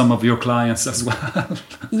than some of your clients as well.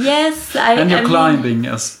 Yes. And your climbing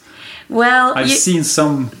as well. I've seen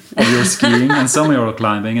some of your skiing and some of your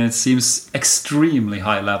climbing, and it seems extremely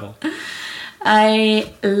high level.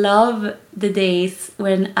 I love the days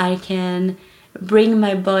when I can bring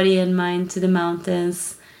my body and mind to the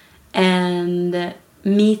mountains and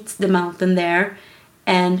meet the mountain there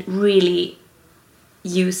and really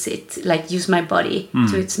use it, like use my body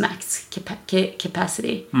to its max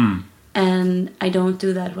capacity. And I don't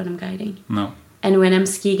do that when I'm guiding. No. And when I'm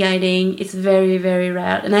ski guiding, it's very, very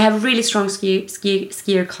rare. And I have really strong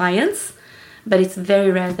skier clients, but it's very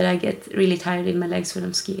rare that I get really tired in my legs when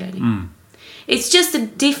I'm ski guiding. It's just a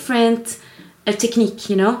different technique,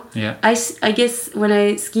 you know? Yeah. I guess when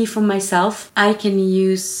I ski for myself, I can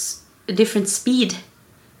use a different speed.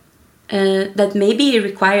 That maybe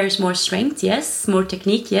requires more strength, yes, more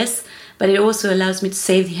technique, yes, but it also allows me to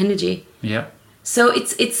save the energy. Yeah. So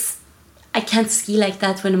I can't ski like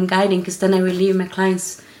that when I'm guiding, because then I will leave my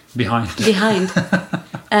clients behind.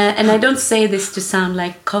 And I don't say this to sound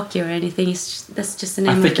like cocky or anything. That's just the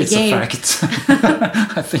name of the game. I think it's a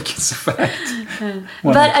fact. I think it's a fact.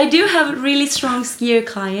 But I do have really strong skier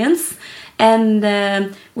clients, and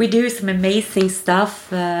we do some amazing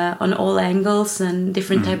stuff on all angles and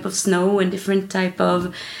different type of snow and different type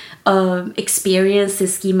of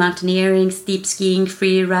experiences: ski mountaineering, steep skiing,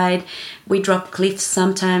 free ride. We drop cliffs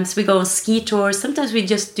sometimes. We go on ski tours. Sometimes we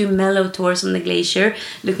just do mellow tours on the glacier,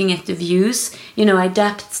 looking at the views. You know, I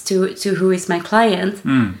adapt to who is my client.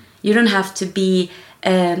 You don't have to be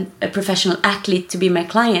a professional athlete to be my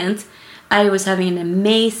client. I was having an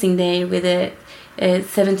amazing day with a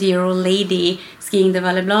 70-year-old lady skiing the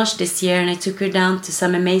Vallée Blanche this year, and I took her down to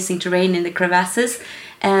some amazing terrain in the crevasses,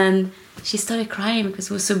 and she started crying because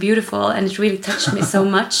it was so beautiful, and it really touched me so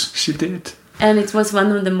much. She did. And it was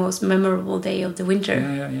one of the most memorable days of the winter.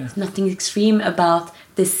 Yeah. There's nothing extreme about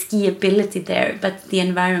the ski ability there, but the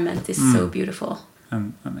environment is so beautiful.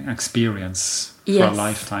 And an experience for a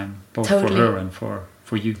lifetime, both for her and for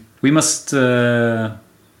you. We must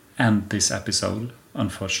end this episode,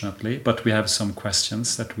 unfortunately, but we have some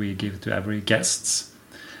questions that we give to every guest.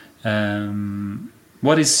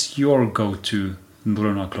 What is your go-to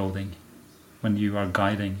Norröna clothing when you are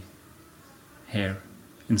guiding here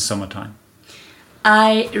in summertime?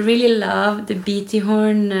 I really love the BT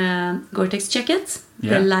Horn Gore-Tex jacket,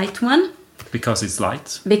 the light one. Because it's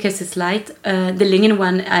light? Because it's light. The Lingen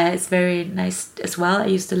one is very nice as well. I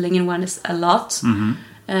use the Lingen one a lot.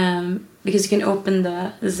 Because you can open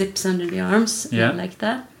the zips under the arms. I like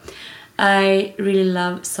that. I really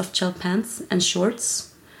love soft shell pants and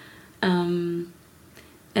shorts. And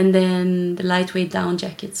then the lightweight down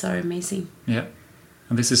jackets are amazing. Yeah.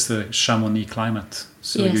 And this is the Chamonix climate.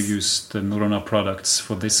 So you use the Norröna products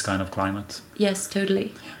for this kind of climate. Yes,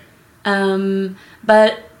 totally.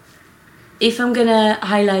 But if I'm going to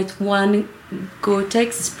highlight one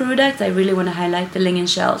Gore-Tex product, I really want to highlight the Lingen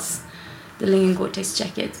shells. The Lingen Gore-Tex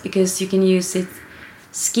jacket. Because you can use it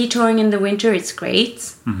ski touring in the winter, it's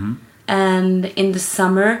great. And in the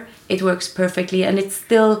summer, it works perfectly. And it's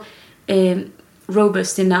still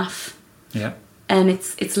robust enough. Yeah. And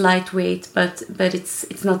it's lightweight, but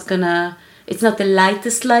it's not the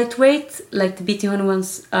lightest lightweight. Like the BT Horn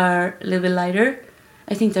ones are a little bit lighter.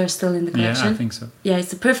 I think they're still in the collection. Yeah, I think so. Yeah,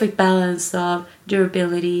 it's a perfect balance of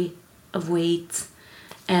durability, of weight,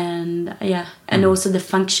 and also the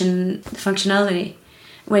functionality.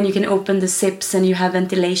 When you can open the zips and you have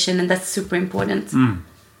ventilation, and that's super important.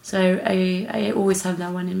 So I always have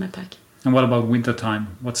that one in my pack. And what about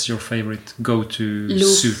wintertime? What's your favorite go-to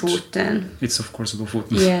suit? Lofoten. It's of course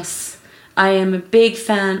Lofoten. Yes. I am a big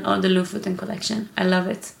fan of the Lofoten collection. I love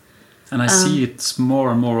it. And I see it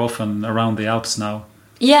more and more often around the Alps now.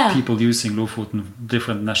 Yeah. People using Lofoten,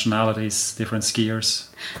 different nationalities, different skiers.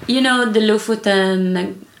 You know, the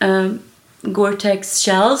Lofoten Gore-Tex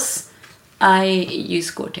shells, I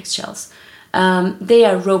use Gore-Tex shells. They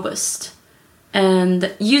are robust.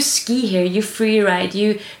 And you ski here, you free ride,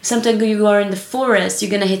 sometimes you are in the forest, you're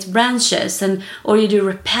gonna hit branches, or you do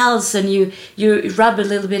rappels and you rub a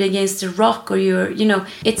little bit against a rock, or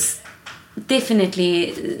it's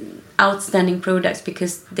definitely outstanding products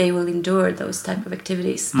because they will endure those type of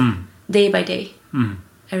activities day by day. I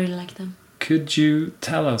really like them. Could you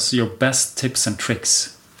tell us your best tips and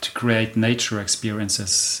tricks to create nature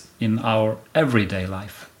experiences in our everyday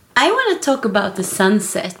life? I want to talk about the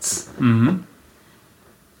sunset.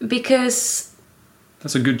 Because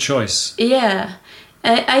that's a good choice. Yeah,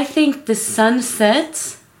 I think the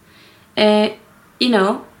sunset,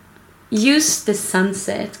 use the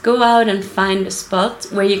sunset. Go out and find a spot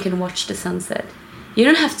where you can watch the sunset. You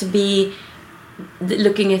don't have to be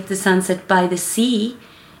looking at the sunset by the sea.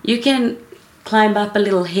 You can climb up a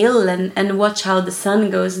little hill and watch how the sun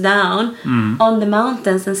goes down on the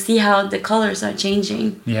mountains and see how the colors are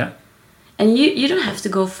changing. Yeah. And you don't have to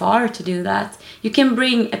go far to do that. You can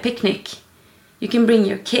bring a picnic. You can bring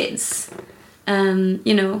your kids.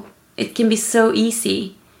 It can be so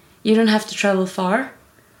easy. You don't have to travel far.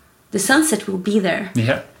 The sunset will be there.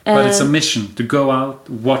 Yeah, but it's a mission to go out,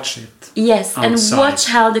 watch it. Yes, outside. And watch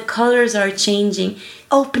how the colors are changing.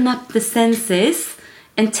 Open up the senses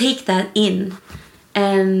and take that in.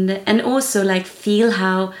 And also feel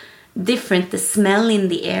how different the smell in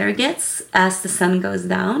the air gets as the sun goes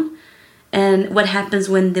down. And what happens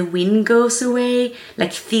when the wind goes away,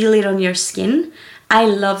 feel it on your skin. I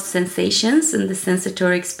love sensations and the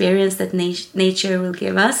sensory experience that nature will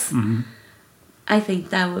give us. I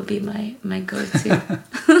think that would be my go-to.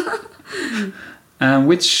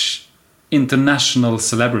 Which international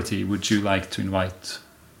celebrity would you like to invite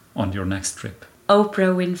on your next trip?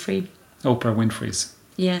 Oprah Winfrey. Oprah Winfrey's.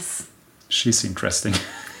 Yes. She's interesting.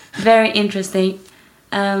 Very interesting.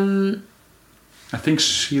 I think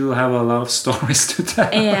she'll have a lot of stories to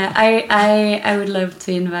tell. Yeah, I would love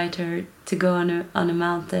to invite her to go on a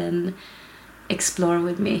mountain, explore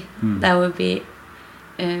with me. That would be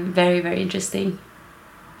very, very interesting.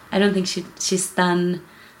 I don't think she's done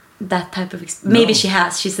that type of... Maybe she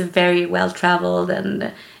has. She's a very well-traveled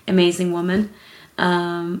and amazing woman.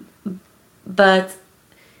 But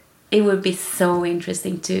it would be so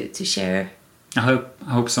interesting to share. I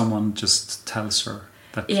hope someone just tells her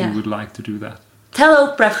that you would like to do that. Tell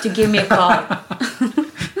Oprah to give me a call.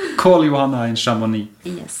 Call Johanna in Chamonix.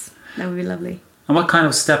 Yes, that would be lovely. And what kind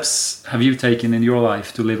of steps have you taken in your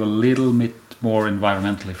life to live a little bit more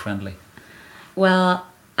environmentally friendly? Well,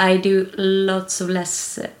 I do lots of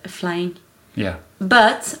less flying. Yeah.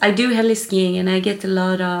 But I do heli skiing, and I get a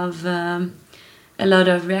lot of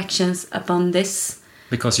reactions upon this.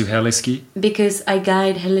 Because you heli ski? Because I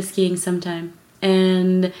guide heli skiing sometime.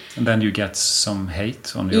 And then you get some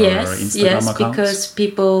hate on your Instagram account? Yes, because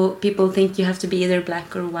people think you have to be either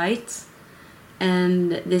black or white.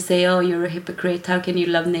 And they say, oh, you're a hypocrite. How can you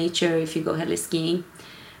love nature if you go heli skiing?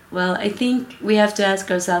 Well, I think we have to ask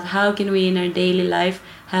ourselves, how can we in our daily life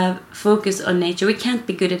have focus on nature? We can't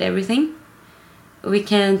be good at everything. We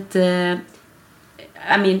can't...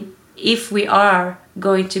 if we are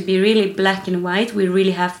going to be really black and white, we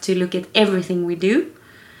really have to look at everything we do.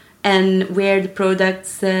 And where the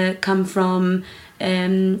products come from,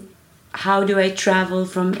 how do I travel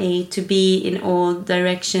from A to B in all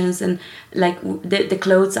directions, and like the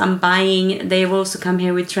clothes I'm buying, they also come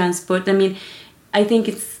here with transport. I mean, I think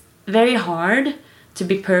it's very hard to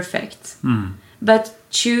be perfect, but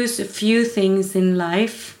choose a few things in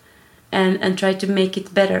life and try to make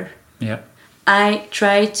it better. Yeah. I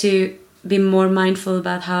try to be more mindful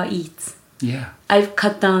about how I eat. Yeah. I've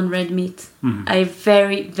cut down red meat. I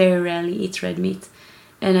very, very rarely eat red meat.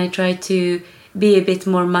 And I try to be a bit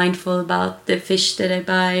more mindful about the fish that I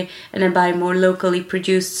buy. And I buy more locally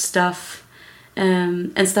produced stuff.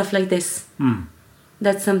 And stuff like this.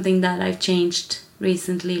 That's something that I've changed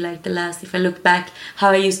recently. Like if I look back, how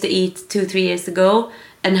I used to eat 2-3 years ago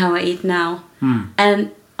and how I eat now.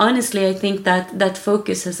 And honestly, I think that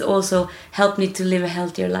focus has also helped me to live a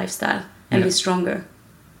healthier lifestyle and be stronger.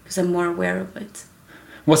 Because I'm more aware of it.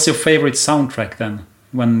 What's your favorite soundtrack then?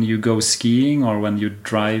 When you go skiing or when you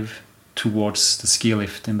drive towards the ski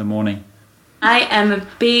lift in the morning? I am a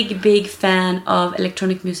big, big fan of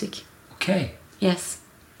electronic music. Okay. Yes,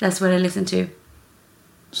 that's what I listen to.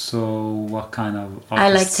 So what kind of artists? I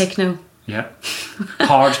like techno. Yeah.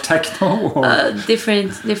 Hard techno? Or?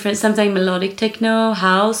 Different. Sometimes melodic techno,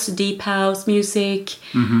 house, deep house music.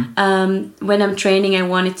 When I'm training, I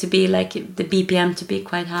want it to be like the BPM to be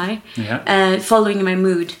quite high. Yeah. Following my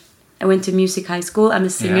mood. I went to music high school. I'm a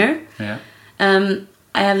singer. Yeah.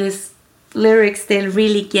 I have this lyrics that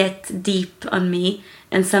really get deep on me.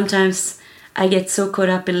 And sometimes I get so caught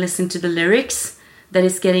up in listening to the lyrics that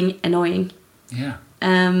it's getting annoying. Yeah.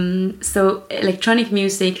 So electronic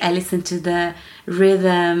music, I listen to the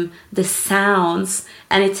rhythm, the sounds,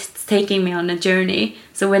 and it's taking me on a journey.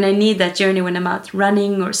 So when I need that journey, when I'm out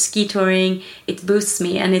running or ski touring, it boosts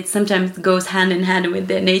me, and it sometimes goes hand in hand with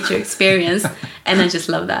the nature experience, and I just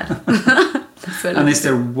love that. That's what. And is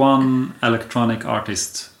there one electronic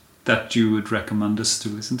artist that you would recommend us to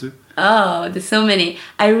listen to? Oh, there's so many.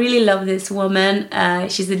 I really love this woman.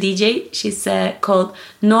 She's a DJ. She's called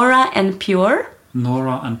Nora and Pure.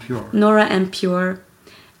 Nora and Pure.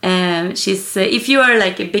 She's if you are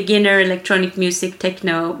like a beginner electronic music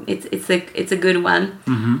techno, it's a good one.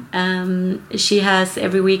 She has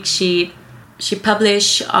every week she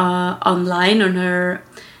publish online on her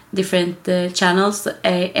different channels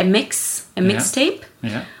a mixtape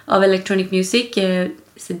of electronic music.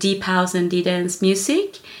 It's a deep house and dance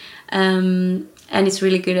music, and it's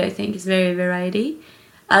really good. I think it's very variety.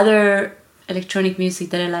 Other electronic music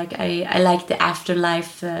that I like the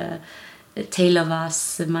Afterlife, Tale of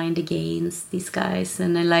Us, Mind the Gains, these guys,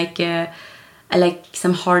 and I like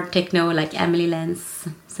some hard techno like Emily Lenz,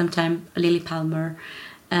 sometimes Lily Palmer.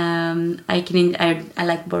 I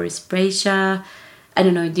like Boris Brejcha. I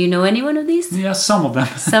don't know. Do you know any one of these? Yeah, some of them.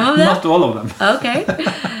 Some of them? Not all of them. Okay.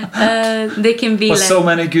 They can be so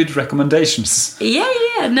many good recommendations.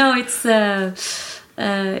 Yeah. No, it's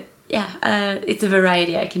it's a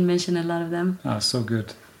variety. I can mention a lot of them. Oh, so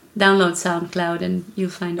good. Download SoundCloud and you'll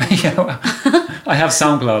find out. I have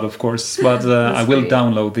SoundCloud, of course, but I will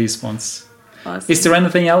download these ones. Awesome. Is there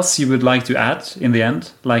anything else you would like to add in the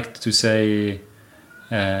end? Like to say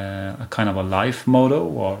a kind of a life motto,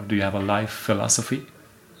 or do you have a life philosophy?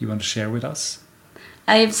 you want to share with us?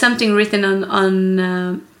 I have something written on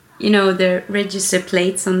the register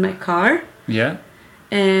plates on my car. Yeah.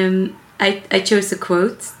 I chose a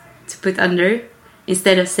quote to put under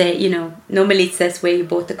instead of normally it says where you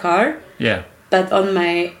bought the car. Yeah. But on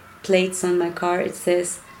my plates on my car it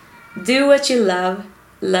says, "Do what you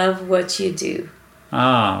love what you do."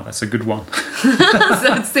 Ah, that's a good one.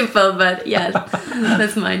 So it's simple, but yeah,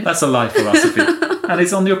 that's mine. That's a life philosophy. And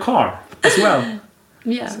it's on your car as well.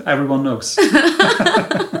 Yeah. So everyone knows.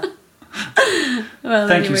 Well,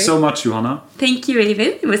 Thank you so much, Johanna. Thank you,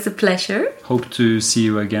 Eivind. It was a pleasure. Hope to see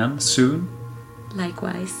you again soon.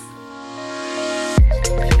 Likewise.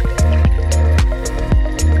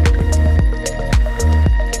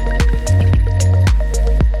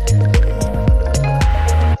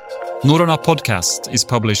 Norrøna Podcast is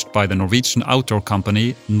published by the Norwegian outdoor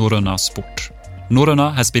company Norrøna Sport.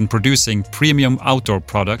 Norrøna has been producing premium outdoor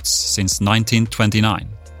products since 1929.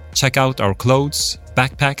 Check out our clothes,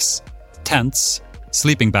 backpacks, tents,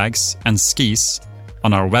 sleeping bags and skis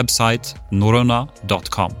on our website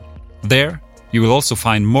norrøna.com. There, you will also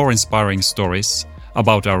find more inspiring stories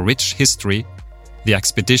about our rich history, the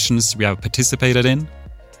expeditions we have participated in,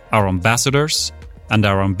 our ambassadors, and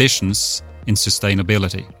our ambitions in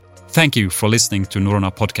sustainability. Thank you for listening to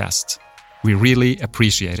Norrøna Podcast. We really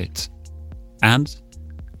appreciate it. And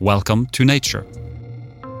welcome to nature.